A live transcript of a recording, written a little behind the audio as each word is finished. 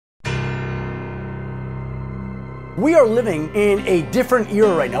We are living in a different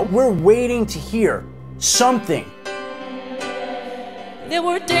era right now. We're waiting to hear something. There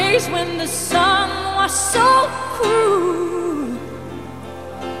were days when the sun was so cruel,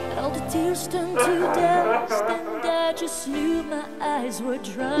 and all the tears turned to dust, and I just knew my eyes were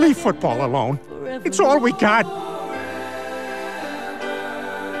dry. Leave football alone. It's all we got. But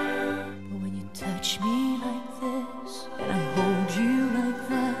when you touch me like this, and I hold you like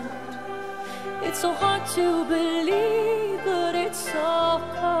that, it's so hard to believe, but it's all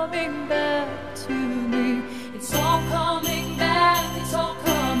coming back to me. It's all coming back, it's all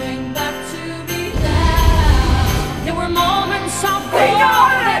coming back to me now. There were moments of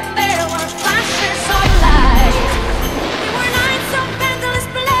gold and there were flashes of light. There were nights of endless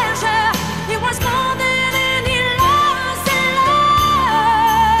pleasure. It was more than any loss in love.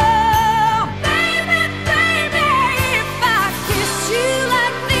 Baby, baby, if I kiss you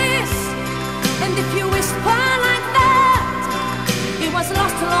like this, and if you whisper like that, it was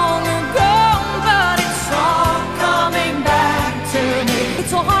lost long ago, but it's all coming back to me. It's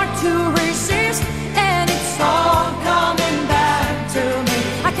so hard to resist, and it's all coming back to me.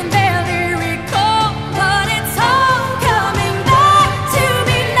 I can barely